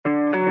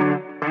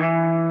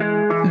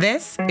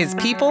This is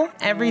People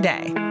Every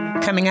Day.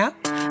 Coming up,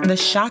 the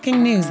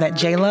shocking news that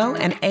J-Lo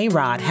and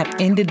A-Rod have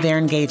ended their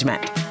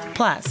engagement.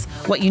 Plus,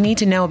 what you need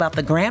to know about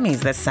the Grammys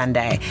this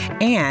Sunday.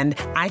 And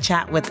I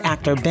chat with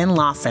actor Ben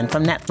Lawson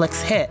from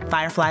Netflix hit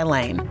Firefly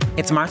Lane.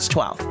 It's March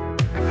 12th.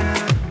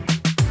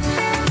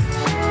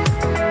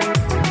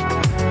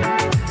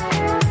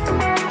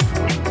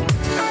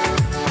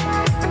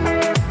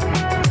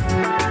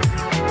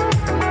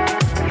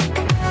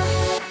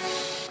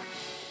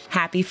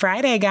 Happy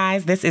Friday,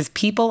 guys. This is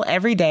People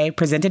Every Day,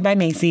 presented by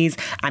Macy's.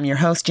 I'm your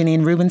host,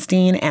 Janine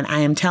Rubenstein, and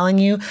I am telling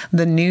you,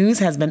 the news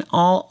has been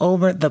all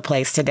over the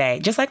place today,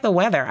 just like the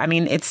weather. I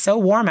mean, it's so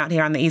warm out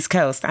here on the East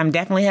Coast. I'm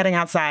definitely heading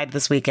outside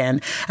this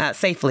weekend,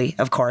 safely,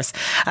 of course.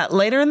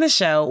 Later in the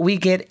show, we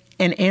get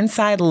an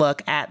inside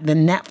look at the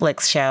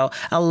Netflix show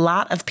a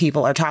lot of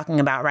people are talking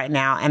about right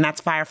now, and that's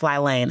Firefly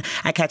Lane.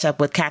 I catch up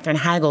with Katherine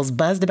Heigl's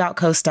buzzed about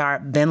co-star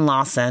Ben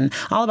Lawson,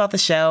 all about the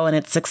show and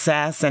its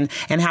success and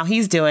how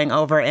he's doing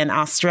over in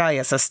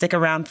Australia, so stick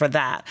around for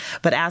that.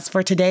 But as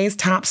for today's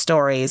top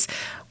stories,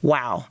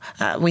 wow.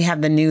 We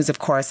have the news, of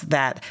course,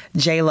 that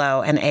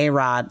J-Lo and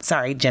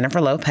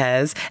Jennifer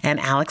Lopez and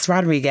Alex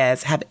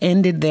Rodriguez have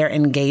ended their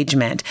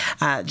engagement.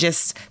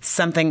 Just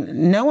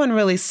something no one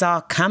really saw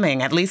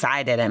coming. At least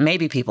I didn't.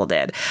 Maybe people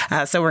did.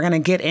 So we're going to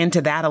get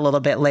into that a little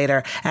bit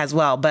later as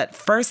well. But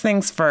first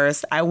things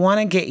first, I want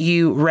to get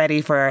you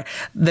ready for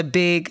the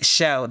big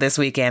show this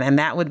weekend, and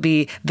that would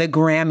be the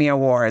Grammy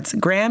Awards.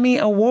 Grammy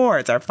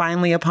Awards are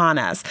finally upon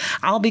us.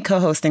 I'll be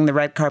co-hosting the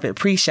Red Carpet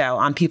pre-show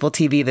on People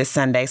TV this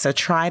Sunday, so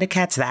try to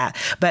catch that.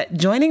 But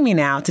joining me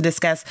now to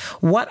discuss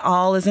what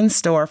all is in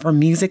store for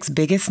music's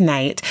biggest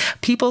night,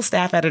 People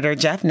staff editor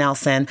Jeff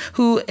Nelson,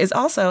 who is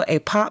also a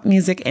pop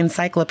music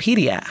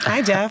encyclopedia.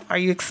 Hi, Jeff. Are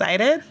you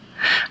excited?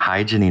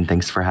 Hi, Janine.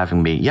 Thanks for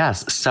having me.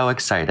 Yes, so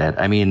excited.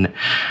 I mean,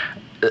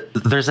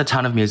 there's a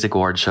ton of music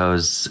award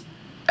shows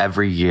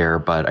every year,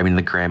 but I mean,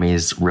 the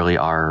Grammys really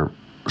are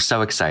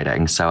so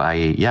exciting. So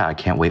I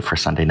can't wait for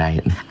Sunday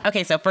night.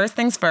 Okay, so first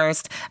things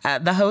first,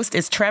 the host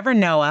is Trevor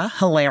Noah,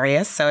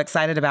 hilarious. So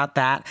excited about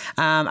that.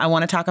 I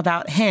want to talk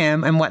about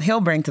him and what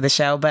he'll bring to the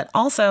show, but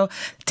also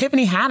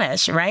Tiffany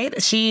Haddish, right?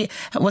 She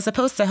was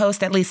supposed to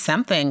host at least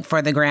something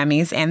for the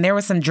Grammys, and there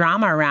was some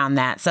drama around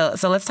that. So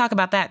let's talk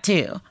about that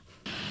too.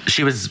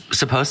 She was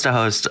supposed to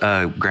host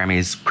a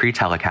Grammys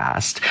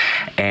pre-telecast,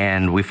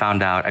 and we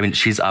found out, I mean,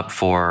 she's up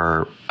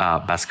for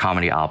Best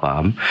Comedy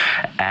Album,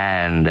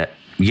 and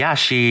yeah,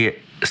 she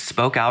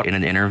spoke out in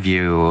an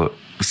interview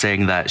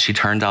saying that she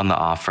turned down the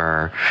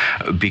offer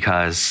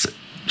because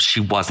she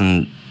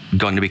wasn't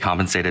going to be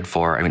compensated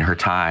for, I mean, her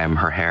time,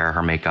 her hair,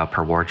 her makeup,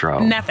 her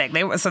wardrobe. Nothing.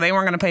 They weren't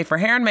going to pay for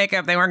hair and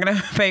makeup. They weren't going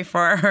to pay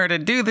for her to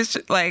do this.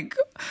 Like,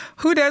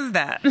 who does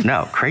that?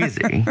 No,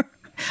 crazy.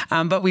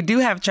 But we do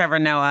have Trevor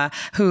Noah,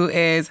 who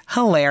is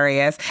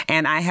hilarious.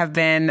 And I have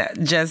been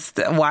just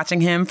watching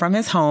him from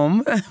his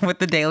home with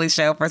The Daily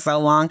Show for so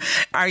long.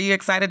 Are you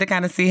excited to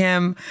kind of see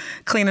him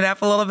clean it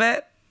up a little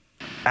bit?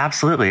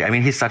 Absolutely. I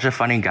mean, he's such a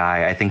funny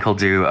guy. I think he'll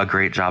do a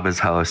great job as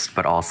host,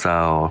 but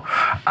also,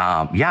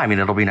 I mean,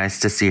 it'll be nice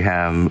to see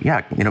him,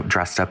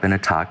 dressed up in a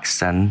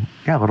tux and,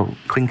 a little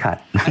clean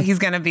cut. He's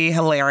going to be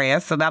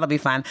hilarious, so that'll be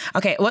fun.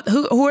 Okay,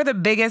 who are the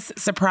biggest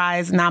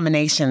surprise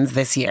nominations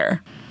this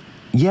year?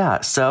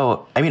 Yeah,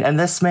 so, I mean, and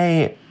this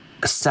may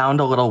sound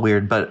a little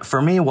weird, but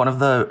for me, one of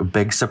the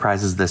big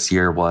surprises this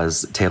year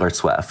was Taylor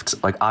Swift.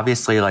 Like,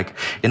 obviously, like,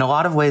 in a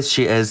lot of ways,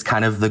 she is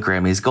kind of the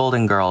Grammys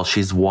golden girl.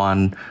 She's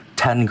won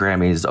 10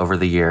 Grammys over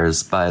the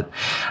years, but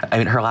I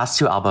mean, her last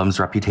two albums,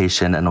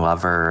 Reputation and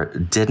Lover,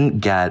 didn't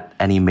get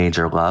any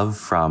major love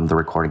from the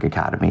Recording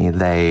Academy.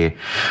 They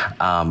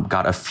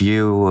got a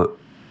few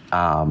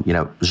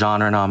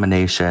genre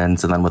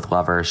nominations. And then with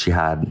Lover, she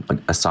had like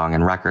a song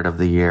and record of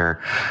the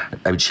year.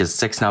 I mean, she has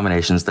 6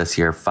 nominations this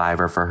year.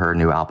 5 are for her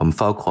new album,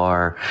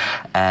 Folklore.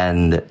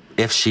 And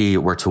if she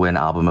were to win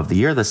Album of the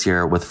Year this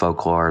year with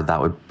Folklore,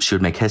 she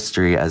would make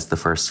history as the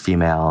first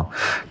female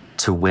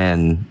to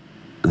win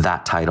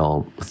that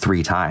title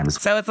 3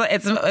 times. So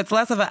it's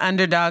less of an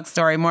underdog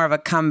story, more of a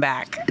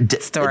comeback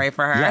story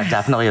for her. Yeah,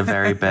 definitely a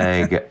very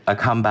big, a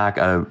comeback,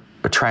 a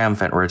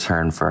triumphant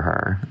return for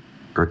her.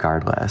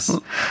 Regardless.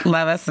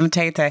 Love us some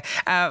Tay-Tay.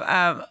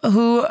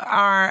 Who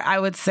are, I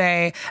would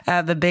say,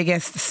 the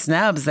biggest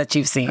snubs that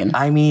you've seen?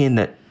 I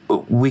mean,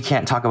 we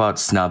can't talk about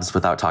snubs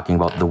without talking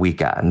about The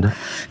Weeknd.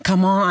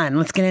 Come on,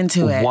 let's get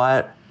into it.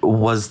 What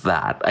was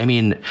that? I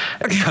mean,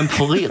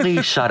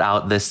 completely shut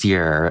out this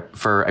year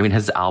for,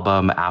 his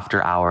album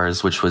After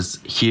Hours, which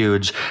was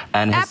huge.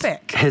 And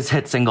his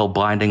hit single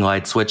Blinding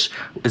Lights, which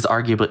is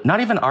not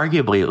even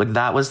arguably, like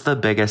that was the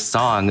biggest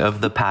song of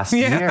the past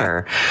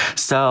year.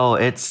 So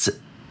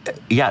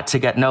to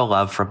get no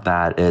love from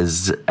that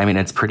is,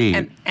 it's pretty.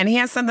 And he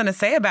has something to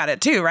say about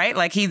it too, right?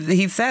 Like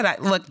he said,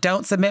 look,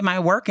 don't submit my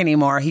work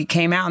anymore. He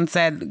came out and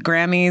said,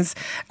 Grammys,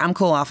 I'm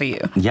cool off of you.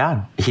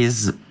 Yeah,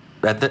 he's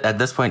at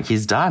this point,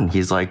 he's done.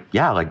 He's like,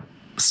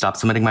 stop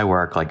submitting my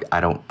work. Like,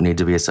 I don't need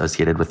to be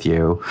associated with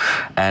you.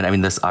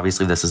 And this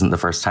isn't the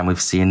first time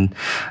we've seen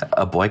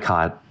a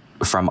boycott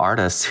from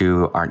artists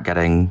who aren't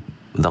getting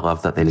the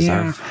love that they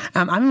deserve.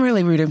 Yeah. I'm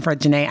really rooting for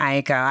Jhené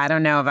Aiko. I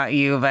don't know about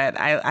you, but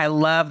I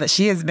love that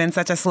she has been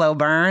such a slow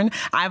burn.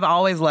 I've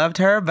always loved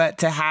her, but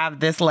to have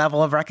this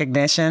level of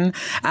recognition,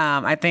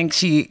 I think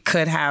she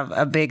could have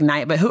a big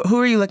night. But who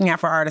are you looking at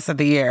for Artist of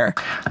the Year?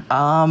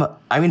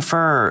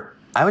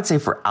 I would say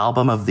for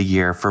Album of the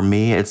Year, for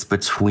me, it's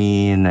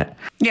between...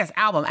 Yes,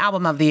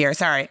 Album of the Year.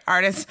 Sorry,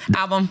 Artist,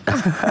 Album.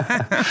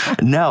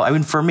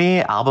 No, for me,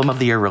 Album of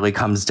the Year really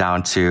comes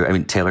down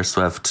to, Taylor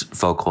Swift,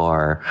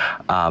 Folklore,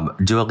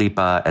 Dua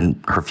Lipa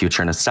and her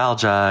Future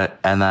Nostalgia,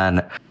 and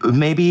then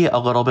maybe a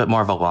little bit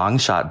more of a long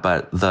shot,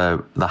 but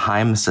the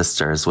Haim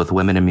sisters with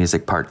Women in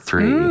Music Part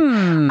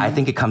 3. I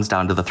think it comes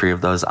down to the three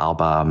of those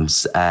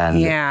albums. And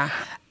yeah.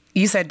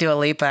 You said Dua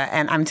Lipa,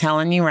 and I'm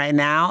telling you right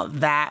now,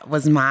 that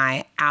was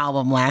my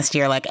album last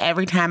year. Like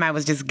every time I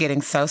was just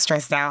getting so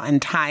stressed out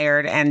and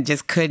tired and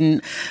just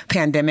couldn't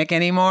pandemic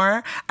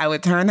anymore, I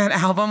would turn that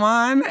album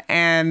on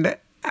and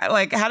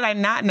like, how did I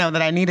not know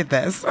that I needed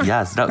this?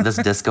 Yes, no, this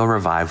disco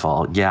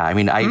revival. Yeah,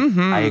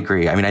 I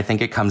agree. I think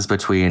it comes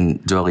between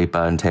Dua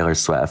Lipa and Taylor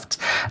Swift.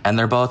 And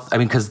they're both,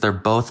 because they're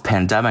both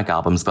pandemic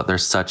albums, but they're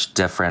such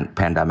different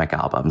pandemic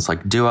albums.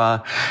 Like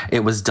Dua,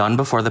 it was done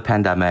before the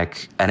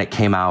pandemic and it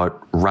came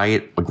out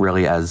right,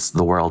 really as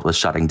the world was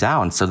shutting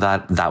down. So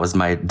that was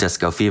my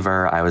disco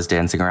fever. I was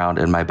dancing around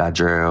in my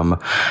bedroom.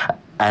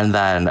 And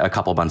then a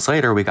couple months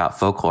later, we got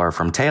Folklore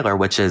from Taylor,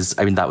 which is,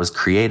 that was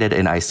created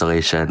in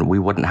isolation. We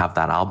wouldn't have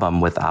that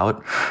album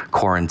without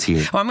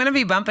quarantine. Well, I'm going to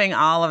be bumping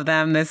all of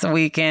them this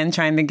weekend,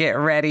 trying to get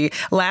ready.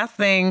 Last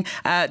thing,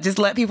 just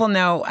let people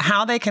know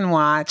how they can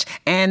watch.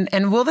 And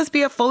will this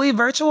be a fully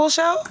virtual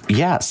show?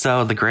 Yeah.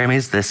 So the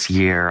Grammys this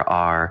year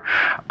are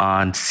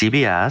on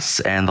CBS,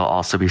 and they'll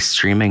also be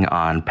streaming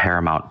on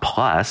Paramount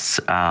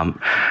Plus.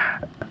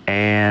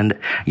 And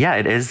yeah,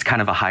 it is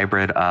kind of a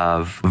hybrid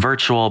of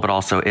virtual, but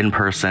also in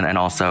person and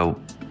also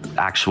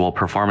actual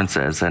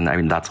performances.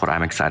 And that's what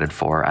I'm excited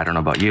for. I don't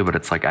know about you, but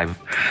it's like I've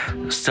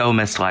so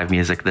missed live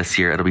music this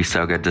year. It'll be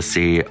so good to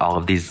see all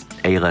of these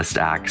A-list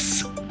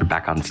acts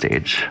back on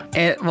stage.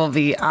 It will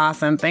be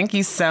awesome. Thank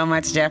you so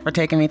much, Jeff, for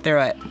taking me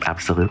through it.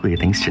 Absolutely.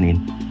 Thanks,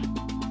 Janine.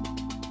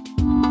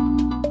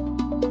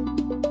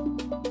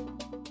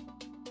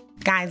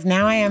 Guys,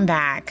 now I am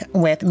back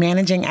with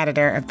managing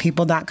editor of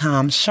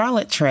People.com,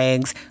 Charlotte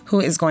Triggs, who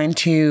is going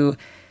to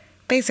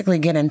basically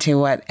get into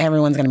what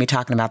everyone's going to be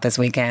talking about this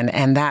weekend,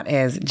 and that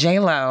is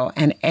J-Lo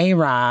and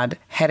A-Rod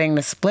heading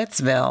to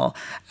Splitsville.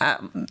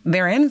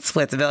 They're in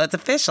Splitsville. It's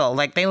official.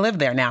 Like, they live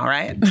there now,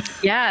 right?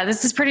 Yeah,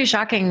 this is pretty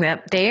shocking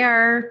that they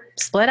are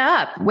split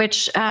up,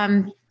 which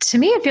to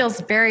me, it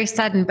feels very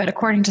sudden, but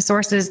according to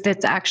sources,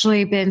 that's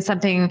actually been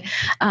something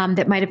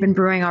that might have been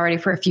brewing already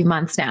for a few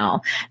months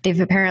now.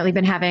 They've apparently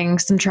been having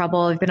some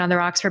trouble. They've been on the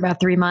rocks for about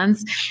 3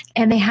 months,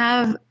 and they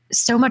have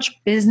so much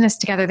business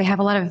together. They have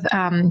a lot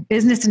of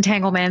business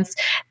entanglements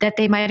that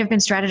they might have been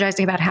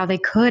strategizing about how they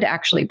could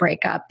actually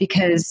break up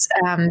because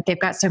they've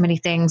got so many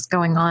things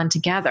going on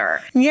together.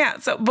 Yeah.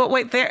 So, but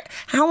wait,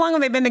 how long have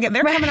they been together?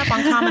 They're coming up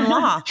on common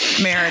law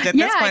marriage at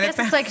this point. Yeah, I guess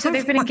it's like, so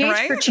they've been engaged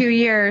right? for 2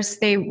 years.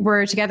 They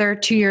were together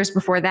 2 years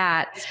before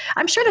that.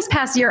 I'm sure this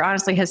past year,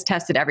 honestly, has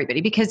tested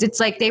everybody because it's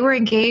like they were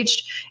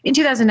engaged in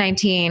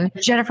 2019.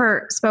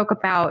 Jennifer spoke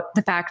about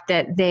the fact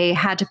that they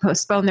had to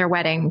postpone their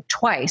wedding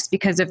twice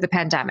because of the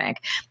pandemic.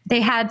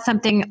 They had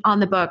something on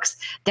the books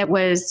that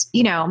was,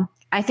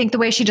 I think the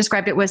way she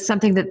described it was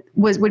something that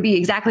would be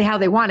exactly how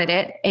they wanted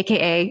it,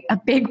 AKA a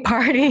big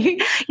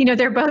party.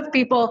 They're both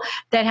people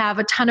that have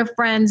a ton of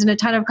friends and a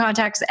ton of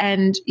contacts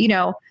and,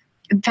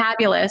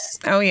 fabulous.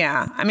 Oh,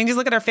 yeah. Just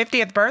look at her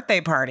 50th birthday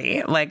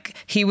party. Like,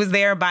 he was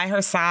there by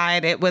her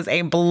side. It was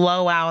a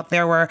blowout.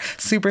 There were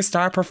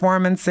superstar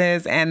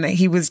performances, and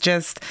he was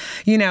just,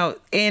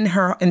 in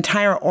her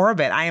entire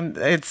orbit.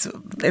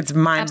 It's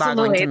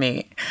mind-boggling to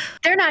me.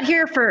 They're not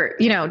here for,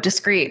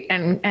 discreet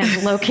and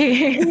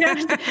low-key.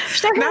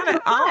 They're not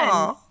at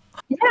all.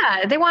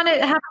 Yeah, they want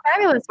to have a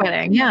fabulous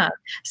wedding. Yeah.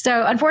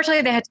 So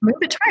unfortunately, they had to move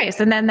it twice.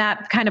 And then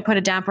that kind of put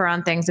a damper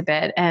on things a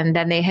bit. And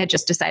then they had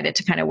just decided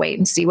to kind of wait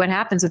and see what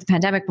happens with the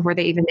pandemic before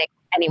they even make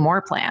any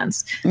more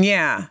plans.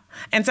 Yeah.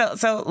 And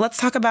so let's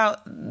talk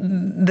about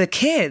the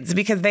kids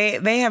because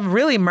they have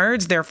really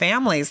merged their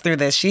families through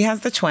this. She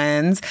has the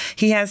twins.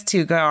 He has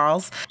 2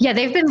 girls. Yeah,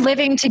 they've been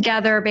living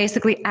together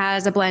basically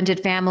as a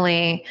blended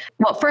family.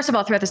 Well, first of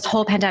all, throughout this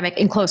whole pandemic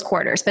in close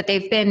quarters, but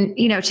they've been,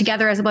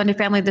 together as a blended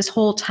family this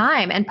whole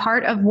time. And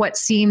part of what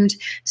seemed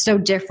so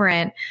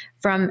different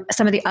from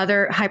some of the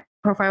other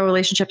high-profile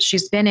relationships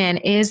she's been in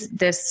is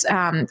this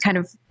kind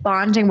of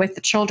bonding with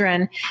the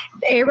children.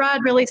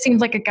 A-Rod really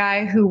seemed like a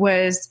guy who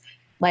was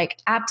like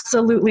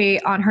absolutely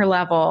on her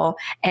level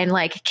and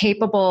like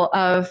capable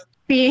of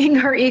being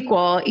her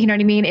equal, you know what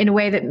I mean? In a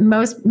way that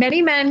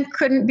many men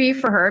couldn't be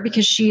for her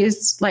because she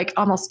is like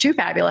almost too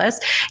fabulous,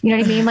 you know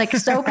what I mean? Like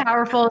so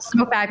powerful,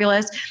 so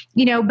fabulous,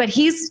 but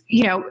he's,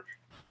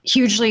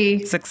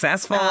 hugely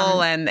successful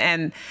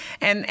and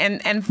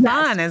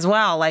fun as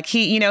well. Like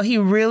he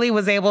really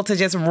was able to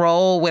just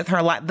roll with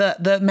her,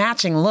 the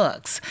matching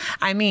looks.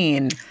 I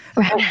mean,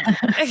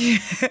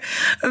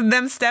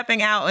 them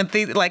stepping out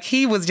and like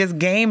he was just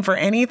game for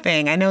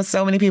anything. I know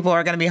so many people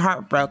are going to be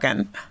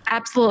heartbroken.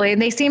 Absolutely.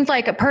 And they seemed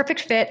like a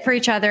perfect fit for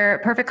each other,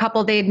 perfect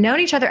couple. They'd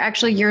known each other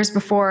actually years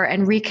before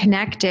and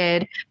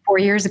reconnected 4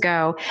 years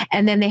ago.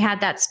 And then they had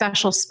that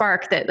special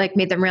spark that like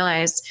made them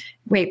realize,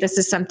 wait, this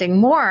is something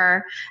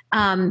more.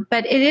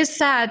 But it is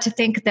sad to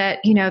think that,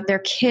 their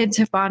kids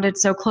have bonded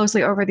so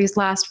closely over these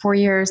last 4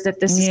 years that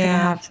this is going to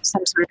have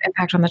some sort of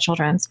impact on the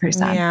children. It's pretty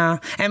sad. Yeah.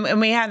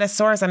 And we had a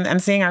source, I'm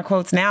seeing our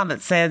quotes now,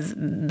 that says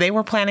they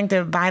were planning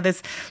to buy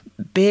this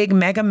big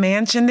mega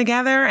mansion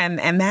together and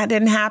that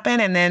didn't happen.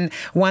 And then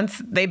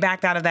once they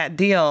backed out of that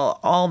deal,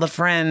 all the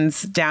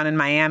friends down in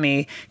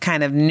Miami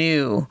kind of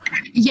knew.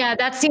 Yeah,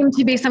 that seemed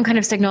to be some kind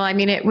of signal. I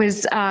mean, it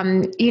was,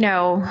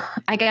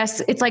 I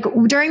guess it's like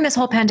during this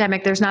whole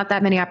pandemic, there's not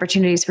that many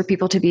opportunities for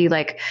people to be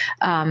like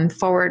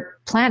forward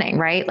planning,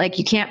 right? Like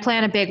you can't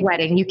plan a big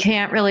wedding. You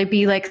can't really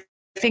be like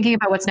thinking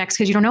about what's next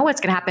because you don't know what's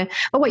going to happen.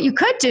 But what you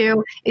could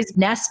do is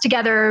nest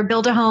together,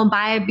 build a home,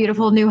 buy a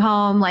beautiful new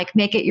home, like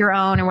make it your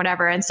own or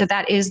whatever. And so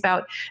that is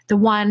about the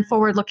one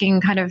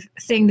forward-looking kind of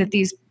thing that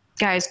these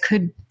guys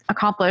could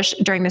accomplish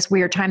during this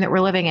weird time that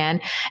we're living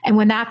in. And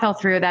when that fell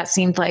through, that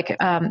seemed like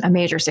a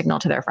major signal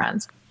to their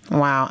friends.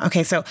 Wow.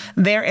 Okay. So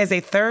there is a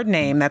third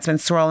name that's been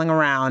swirling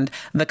around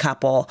the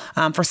couple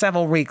for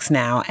several weeks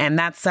now, and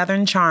that's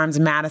Southern Charm's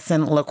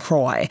Madison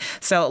LaCroix.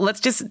 So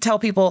let's just tell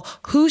people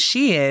who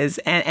she is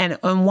and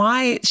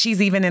why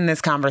she's even in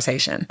this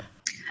conversation.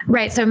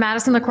 Right. So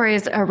Madison LaCroix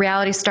is a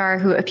reality star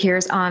who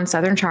appears on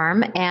Southern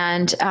Charm,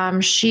 and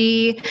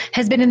she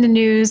has been in the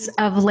news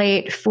of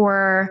late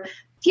for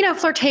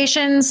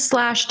flirtations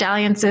 /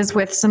 dalliances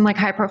with some like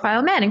high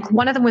profile men. And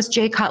one of them was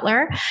Jay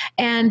Cutler.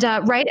 And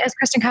right as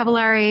Kristin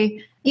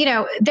Cavallari,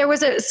 there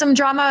was some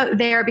drama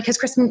there because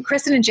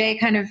Kristin and Jay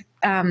kind of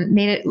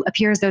made it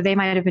appear as though they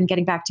might have been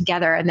getting back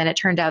together. And then it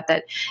turned out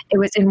that it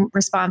was in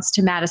response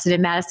to Madison,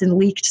 and Madison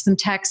leaked some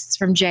texts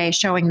from Jay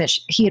showing that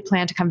he had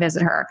planned to come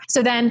visit her.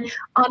 So then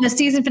on the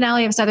season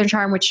finale of Southern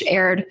Charm, which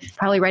aired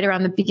probably right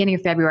around the beginning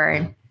of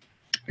February,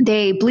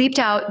 they bleeped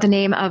out the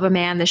name of a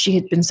man that she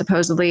had been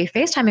supposedly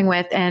FaceTiming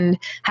with and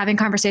having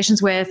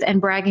conversations with and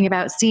bragging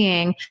about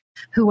seeing,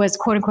 who was,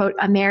 quote unquote,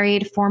 a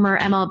married former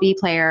MLB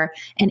player.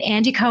 And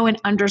Andy Cohen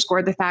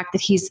underscored the fact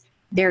that he's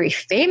very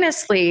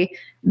famously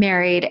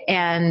married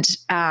and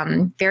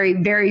very,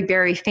 very,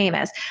 very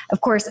famous.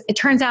 Of course, it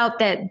turns out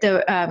that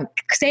the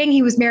saying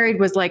he was married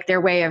was like their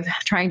way of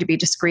trying to be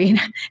discreet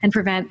and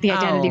prevent the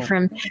identity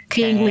from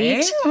being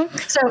leaked.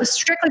 So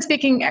strictly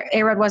speaking,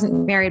 A-Rod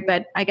wasn't married,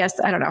 but I guess,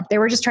 I don't know, they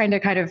were just trying to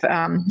kind of,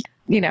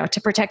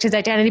 to protect his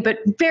identity. But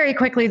very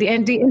quickly, the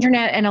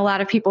internet and a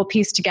lot of people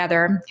pieced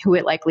together who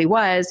it likely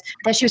was,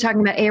 that she was talking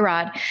about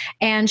A-Rod.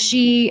 And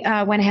she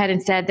went ahead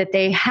and said that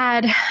they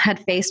had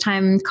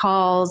FaceTime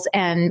calls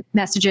and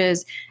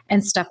messages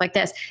and stuff like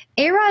this.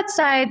 A-Rod's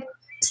side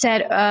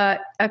said,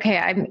 okay,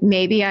 I'm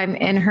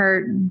in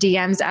her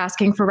DMs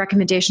asking for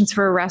recommendations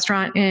for a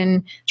restaurant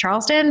in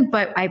Charleston,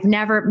 but I've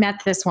never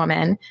met this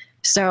woman.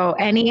 So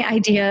any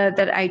idea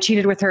that I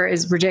cheated with her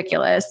is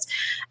ridiculous.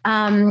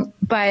 And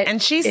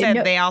she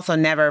said they also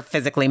never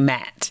physically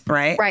met,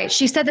 right? Right.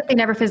 She said that they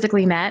never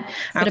physically met,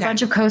 but a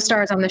bunch of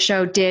co-stars on the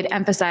show did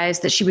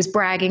emphasize that she was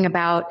bragging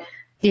about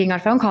being on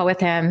a phone call with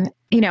him.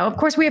 Of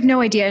course, we have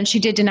no idea. And she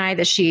did deny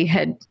that she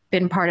had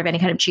been part of any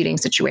kind of cheating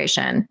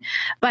situation.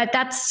 But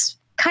that's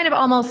kind of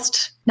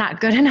almost not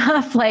good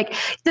enough. Like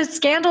the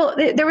scandal,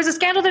 there was a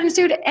scandal that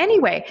ensued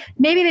anyway.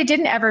 Maybe they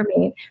didn't ever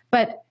meet,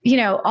 but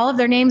all of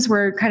their names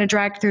were kind of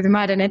dragged through the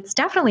mud, and it's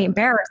definitely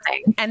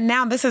embarrassing. And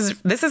now this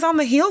is on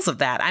the heels of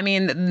that. I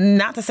mean,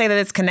 not to say that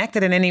it's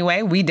connected in any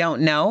way, we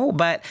don't know,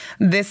 but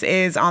this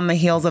is on the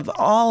heels of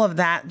all of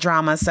that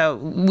drama. So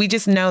we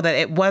just know that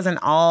it wasn't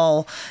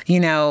all,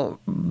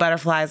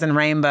 butterflies and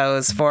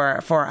rainbows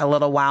for a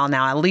little while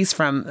now, at least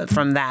from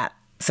that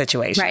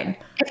situation.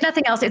 Right. If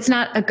nothing else, it's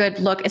not a good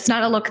look. It's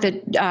not a look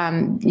that,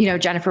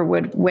 Jennifer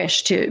would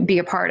wish to be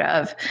a part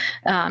of.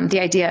 The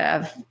idea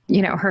of,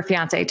 her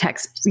fiance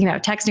texting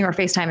or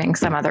FaceTiming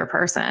some other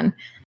person.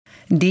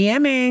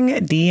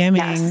 DMing.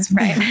 Yes,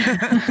 right.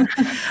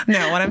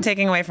 No, what I'm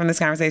taking away from this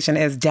conversation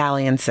is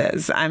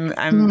dalliances. I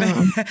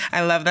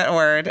love that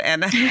word,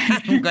 and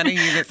I'm going to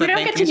use it. So we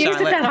don't get to use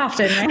it that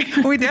often,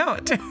 right? We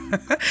don't.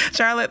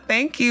 Charlotte,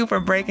 thank you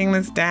for breaking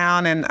this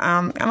down, and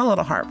I'm a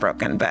little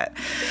heartbroken, but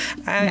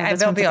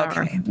they'll be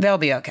okay. They'll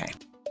be okay.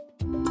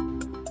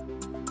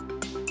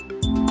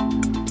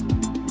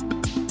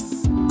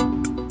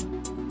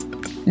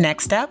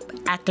 Next up,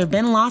 actor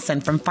Ben Lawson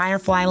from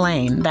Firefly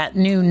Lane, that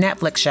new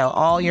Netflix show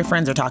all your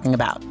friends are talking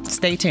about.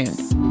 Stay tuned.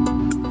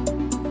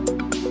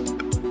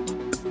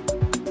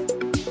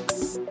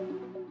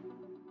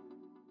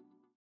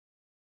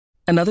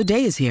 Another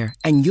day is here,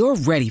 and you're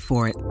ready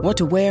for it. What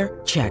to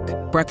wear? Check.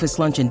 Breakfast,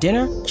 lunch, and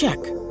dinner? Check.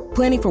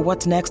 Planning for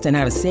what's next and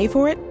how to save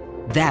for it?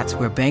 That's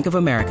where Bank of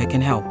America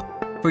can help.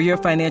 For your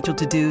financial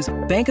to-dos,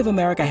 Bank of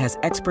America has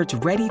experts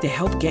ready to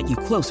help get you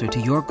closer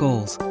to your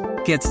goals.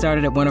 Get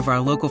started at one of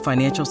our local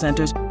financial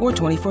centers or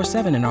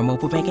 24/7 in our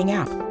mobile banking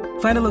app.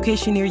 Find a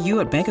location near you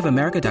at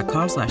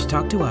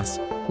bankofamerica.com/talktous.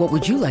 What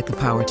would you like the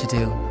power to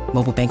do?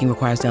 Mobile banking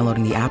requires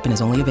downloading the app and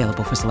is only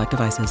available for select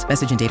devices.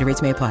 Message and data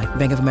rates may apply.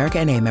 Bank of America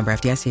N.A., member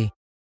FDIC.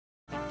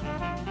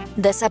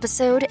 This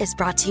episode is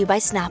brought to you by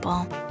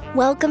Snapple.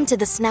 Welcome to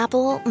the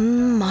Snapple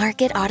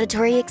Market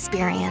Auditory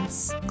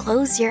Experience.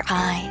 Close your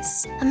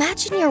eyes.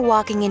 Imagine you're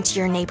walking into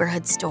your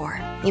neighborhood store.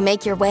 You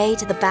make your way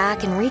to the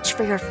back and reach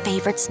for your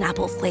favorite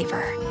Snapple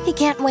flavor. You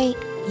can't wait.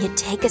 You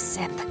take a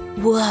sip.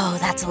 Whoa,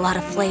 that's a lot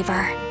of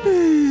flavor.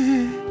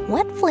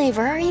 What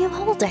flavor are you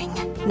holding?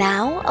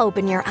 Now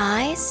open your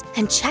eyes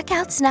and check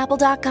out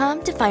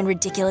Snapple.com to find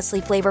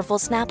ridiculously flavorful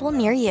Snapple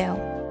near you.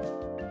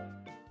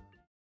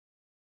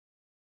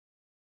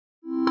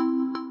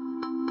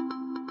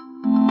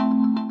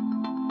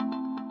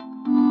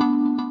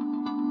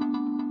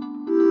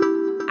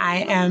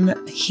 I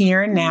am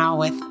here now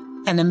with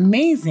an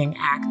amazing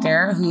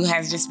actor who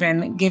has just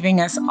been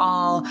giving us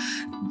all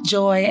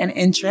joy and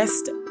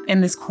interest in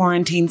this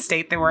quarantine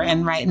state that we're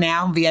in right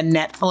now via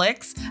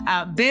Netflix.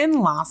 Ben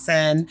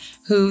Lawson,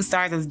 who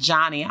stars as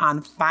Johnny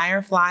on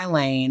Firefly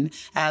Lane,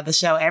 the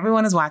show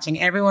everyone is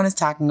watching, everyone is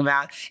talking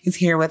about, is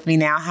here with me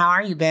now. How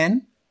are you,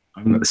 Ben?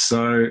 I'm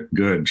so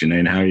good,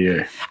 Janine. How are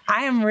you?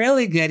 I am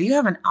really good. You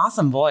have an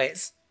awesome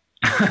voice.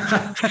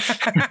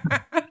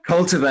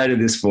 Cultivated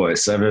this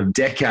voice over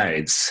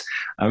decades.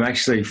 I'm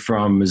actually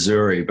from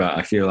Missouri, but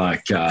I feel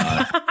like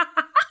the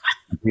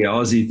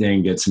Aussie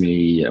thing gets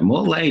me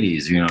more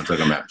ladies. You know what I'm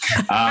talking about?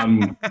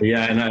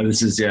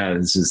 This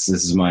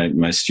is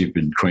my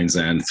stupid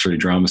Queensland through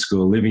drama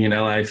school, living in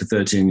LA for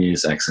 13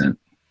 years accent.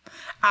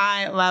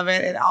 I love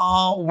it. It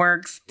all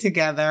works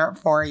together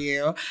for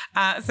you.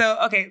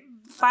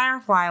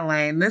 Firefly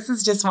Lane. This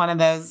is just one of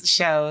those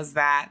shows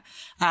that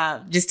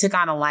just took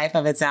on a life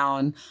of its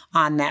own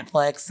on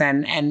Netflix.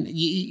 And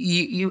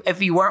you,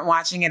 if you weren't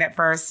watching it at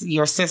first,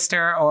 your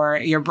sister or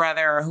your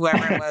brother or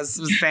whoever it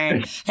was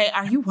saying, "Hey,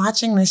 are you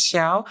watching this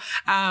show?"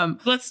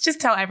 Let's just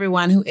tell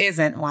everyone who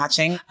isn't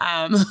watching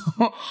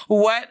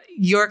what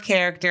your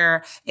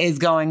character is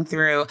going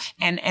through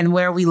and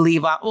where we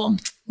leave off. Well,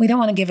 we don't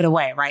want to give it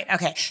away, right?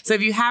 Okay. So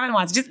if you haven't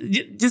watched,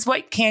 just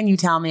what can you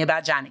tell me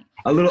about Johnny?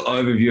 A little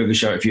overview of the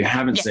show if you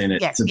haven't seen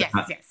it. Yes.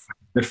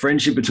 The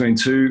friendship between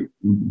two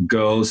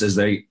girls as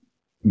they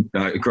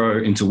grow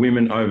into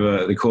women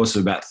over the course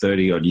of about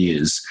 30 odd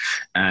years.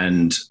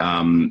 And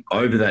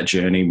over that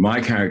journey, my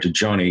character,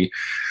 Johnny,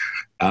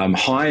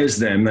 hires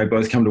them. They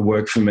both come to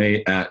work for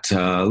me at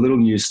a little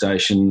news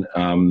station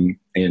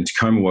in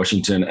Tacoma,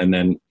 Washington. And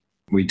then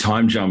we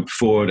time jump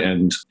forward,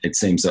 and it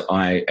seems that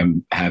I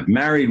have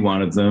married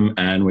one of them,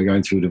 and we're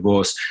going through a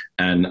divorce,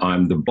 and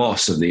I'm the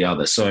boss of the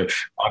other. So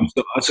I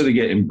sort of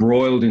get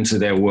embroiled into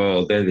their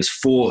world. They're this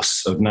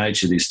force of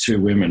nature, these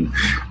two women,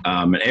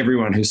 and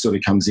everyone who sort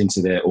of comes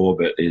into their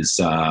orbit is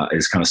kind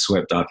of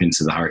swept up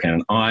into the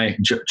hurricane. And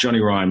Johnny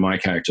Ryan, my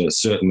character,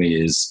 certainly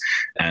is,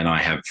 and I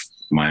have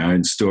my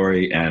own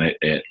story. And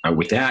it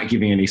without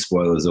giving any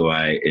spoilers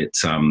away,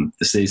 the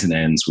season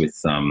ends with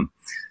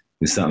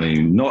there's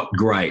something not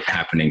great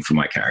happening for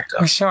my character.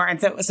 For sure. And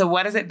so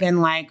what has it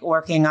been like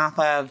working off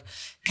of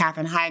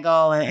Katherine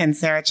Heigl and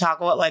Sarah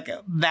Chalke? What, like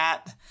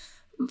that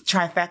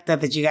trifecta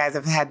that you guys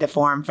have had to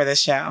form for the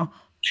show?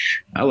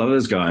 I love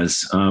those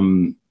guys.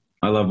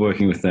 I love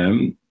working with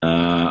them.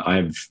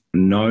 I've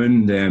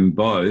known them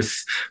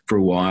both for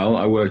a while.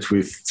 I worked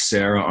with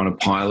Sarah on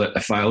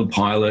a failed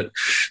pilot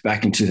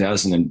back in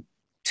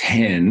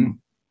 2010.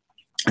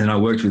 And I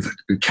worked with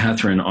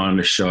Katherine on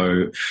a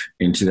show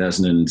in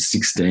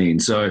 2016,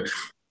 so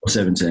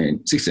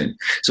 16.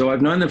 So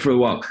I've known them for a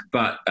while.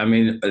 But I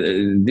mean,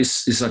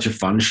 this is such a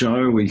fun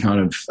show. We kind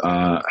of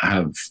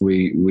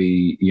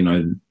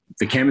the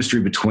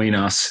chemistry between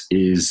us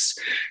is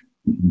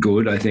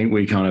good. I think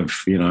we kind of,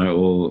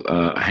 all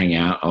hang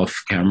out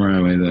off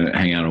camera. We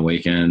hang out on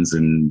weekends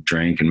and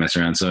drink and mess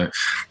around. So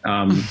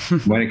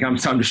when it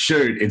comes time to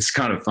shoot, it's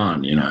kind of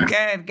fun,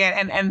 Good.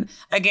 And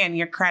again,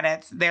 your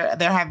credits, there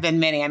have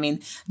been many. I mean,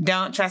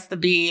 Don't Trust the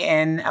Bee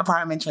in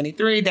Apartment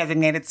 23,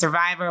 Designated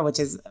Survivor, which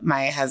is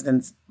my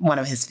husband's one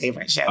of his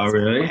favorite shows. Oh,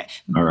 really?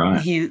 All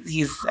right.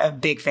 He's a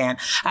big fan.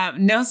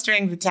 No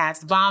Strings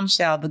Attached,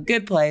 Bombshell, The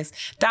Good Place,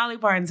 Dolly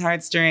Parton's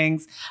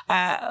Heartstrings.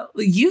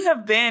 You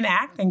have been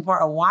acting for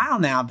a while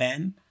now,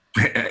 Ben.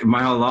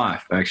 My whole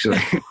life, actually.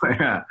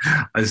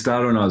 I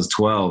started when I was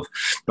 12,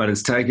 but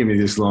it's taken me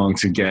this long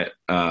to get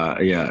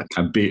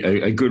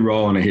a good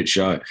role on a hit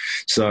show.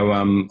 So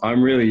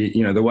I'm really,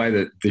 the way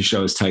that this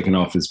show has taken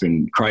off has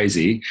been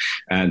crazy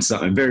and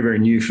something very, very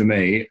new for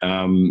me.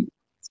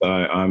 So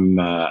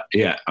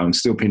I'm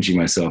still pinching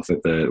myself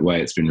at the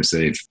way it's been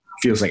received.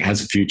 Feels like it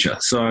has a future.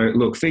 So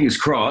look, fingers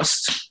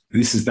crossed.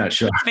 This is that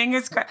show.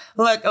 Fingers crossed.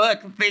 Look,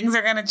 things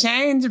are going to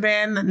change,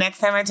 Ben. The next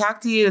time I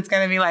talk to you, it's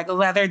going to be like a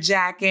leather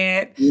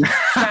jacket,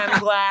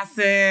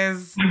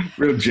 sunglasses.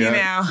 Real joke.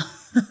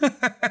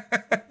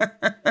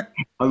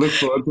 I look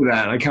forward to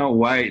that. I can't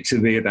wait to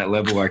be at that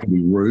level where I can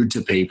be rude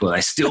to people.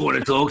 They still want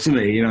to talk to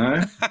me,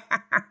 Awesome.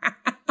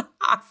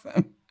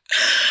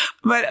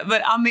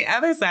 But on the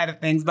other side of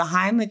things,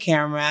 behind the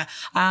camera,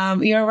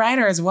 you're a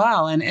writer as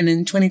well. And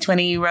in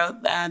 2020, you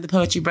wrote the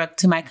poetry book,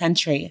 To My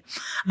Country.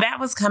 That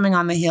was coming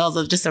on the heels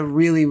of just a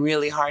really,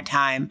 really hard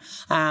time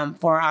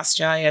for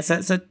Australia.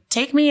 So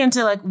take me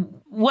into like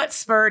what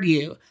spurred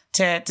you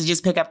to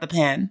just pick up the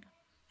pen?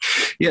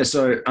 Yeah,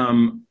 so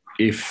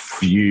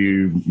if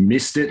you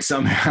missed it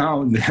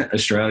somehow,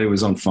 Australia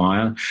was on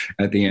fire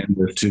at the end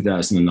of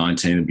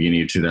 2019, the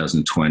beginning of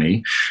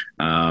 2020.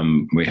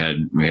 We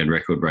had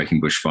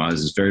record-breaking bushfires.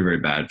 It's very, very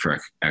bad for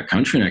our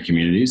country and our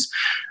communities.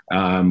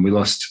 We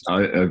lost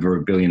over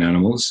 1 billion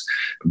animals.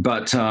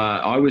 But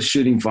I was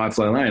shooting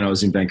Firefly Lane. I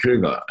was in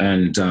Vancouver,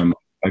 and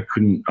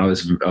I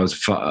was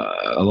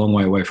a long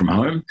way away from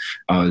home.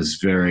 I was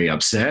very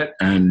upset,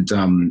 and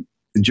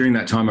during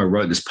that time, I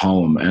wrote this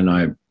poem, and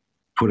I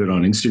put it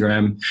on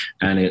Instagram,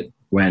 and it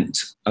went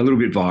a little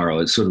bit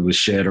viral. It sort of was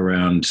shared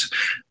around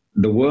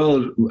the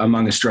world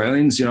among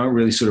Australians,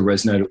 really sort of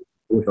resonated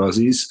with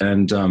Aussies.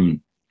 And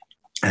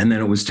then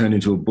it was turned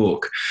into a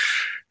book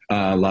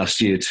last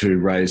year to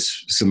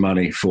raise some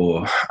money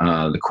for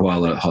the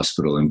Koala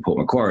Hospital in Port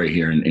Macquarie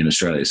here in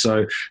Australia.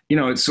 So,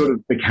 it sort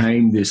of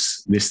became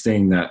this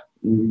thing that,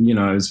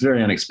 is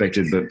very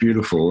unexpected but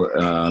beautiful,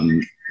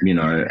 and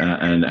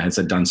has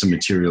done some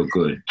material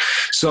good.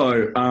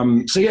 So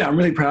yeah, I'm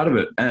really proud of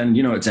it. And,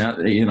 it's out,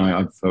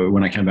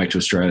 when I came back to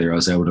Australia, I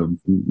was able to,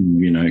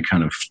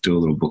 kind of do a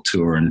little book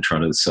tour and try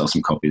to sell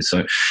some copies.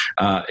 So,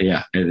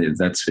 yeah,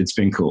 it's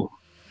been cool.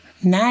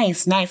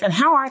 Nice. And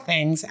how are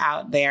things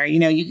out there?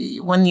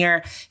 When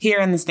you're here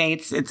in the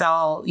States, it's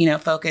all,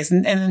 focused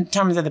in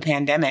terms of the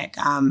pandemic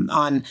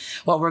on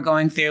what we're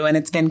going through. And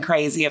it's been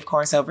crazy, of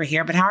course, over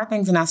here. But how are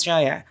things in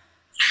Australia?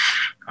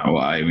 Oh,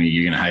 I mean,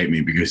 you're going to hate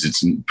me because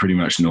it's pretty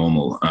much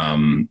normal.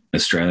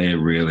 Australia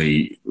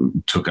really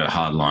took a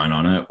hard line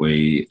on it.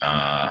 We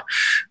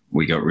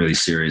got really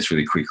serious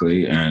really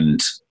quickly, and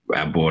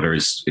our border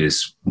is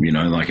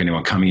like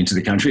anyone coming into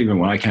the country. Even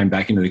when I came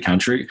back into the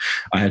country,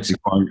 I had to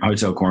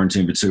hotel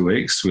quarantine for 2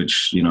 weeks,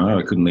 which,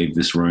 I couldn't leave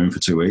this room for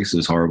 2 weeks. It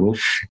was horrible.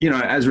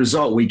 As a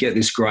result, we get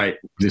this great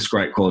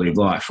quality of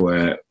life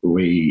where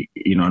we,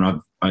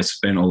 and I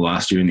spent all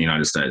last year in the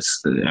United States.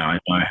 I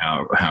know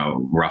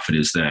how rough it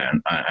is there.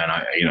 And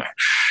I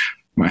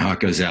my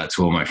heart goes out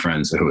to all my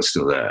friends who are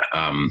still there.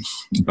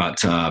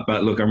 But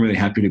look, I'm really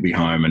happy to be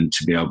home and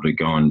to be able to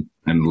go and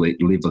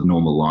live a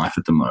normal life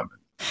at the moment.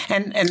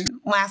 And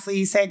lastly,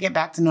 you said get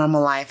back to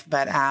normal life,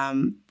 but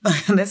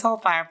this whole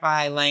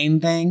Firefly Lane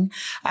thing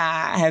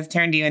has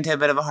turned you into a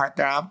bit of a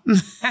heartthrob.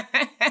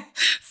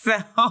 So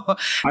how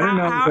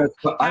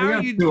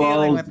are you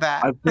dealing with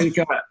that? I think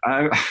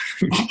I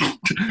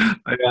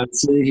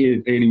sit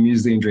here eating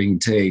muesli and drinking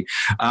tea.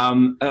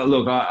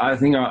 Look, I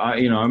think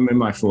I'm in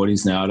my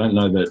 40s now. I don't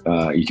know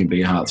that you can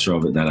be a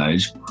heartthrob at that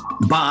age,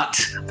 but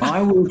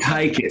I will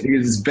take it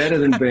because it's better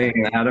than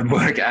being an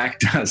out-of-work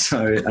actor.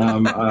 So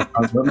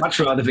I'd much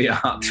rather be a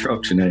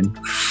heartthrob, Janine.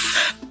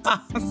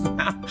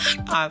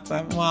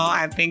 Awesome. Well,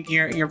 I think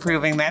you're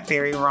proving that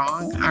theory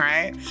wrong. All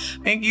right.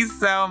 Thank you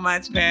so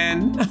much,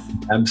 Ben.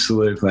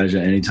 Absolute pleasure.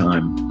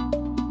 Anytime.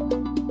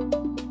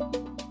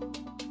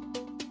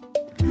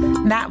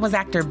 That was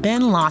actor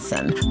Ben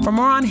Lawson. For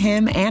more on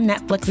him and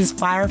Netflix's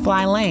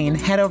Firefly Lane,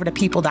 head over to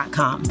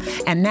people.com.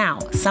 And now,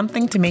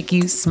 something to make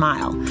you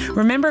smile.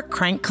 Remember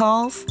crank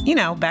calls?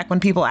 Back when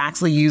people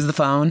actually used the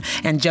phone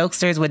and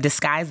jokesters would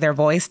disguise their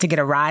voice to get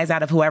a rise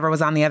out of whoever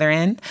was on the other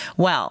end?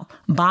 Well,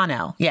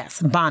 Bono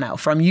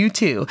from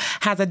U2,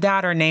 has a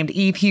daughter named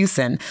Eve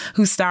Hewson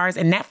who stars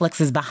in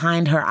Netflix's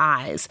Behind Her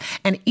Eyes.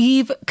 And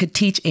Eve could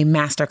teach a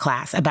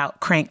masterclass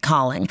about crank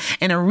calling.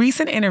 In a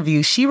recent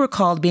interview, she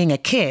recalled being a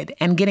kid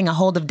and getting a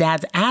hold of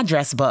Dad's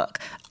address book.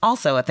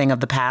 Also a thing of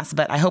the past,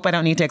 but I hope I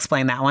don't need to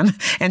explain that one.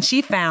 And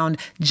she found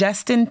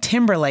Justin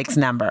Timberlake's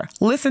number.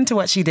 Listen to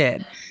what she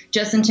did.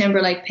 Justin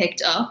Timberlake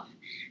picked up,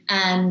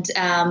 and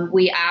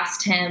we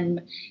asked him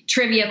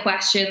trivia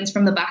questions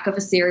from the back of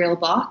a cereal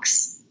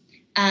box.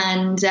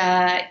 And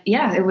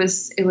it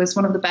was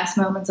one of the best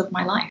moments of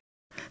my life.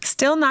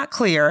 Still not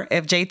clear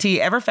if JT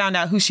ever found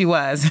out who she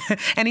was,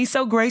 and he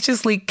so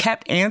graciously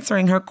kept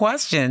answering her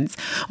questions.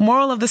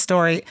 Moral of the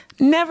story,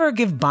 never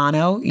give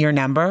Bono your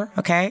number,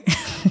 okay?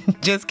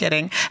 Just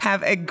kidding.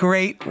 Have a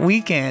great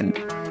weekend.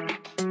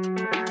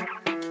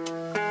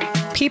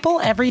 People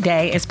Every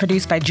Day is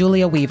produced by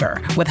Julia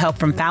Weaver, with help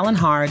from Fallon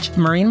Harge,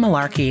 Maureen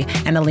Malarkey,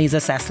 and Eliza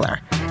Sessler.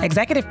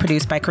 Executive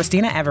produced by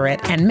Christina Everett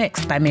and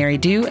mixed by Mary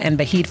Dew and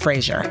Vahid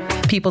Frazier.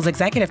 People's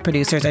executive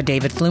producers are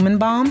David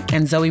Flumenbaum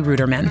and Zoe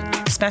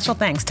Ruderman. Special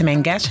thanks to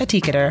Mangesh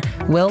Hatikater,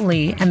 Will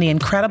Lee, and the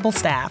incredible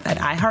staff at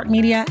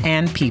iHeartMedia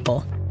and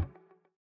People.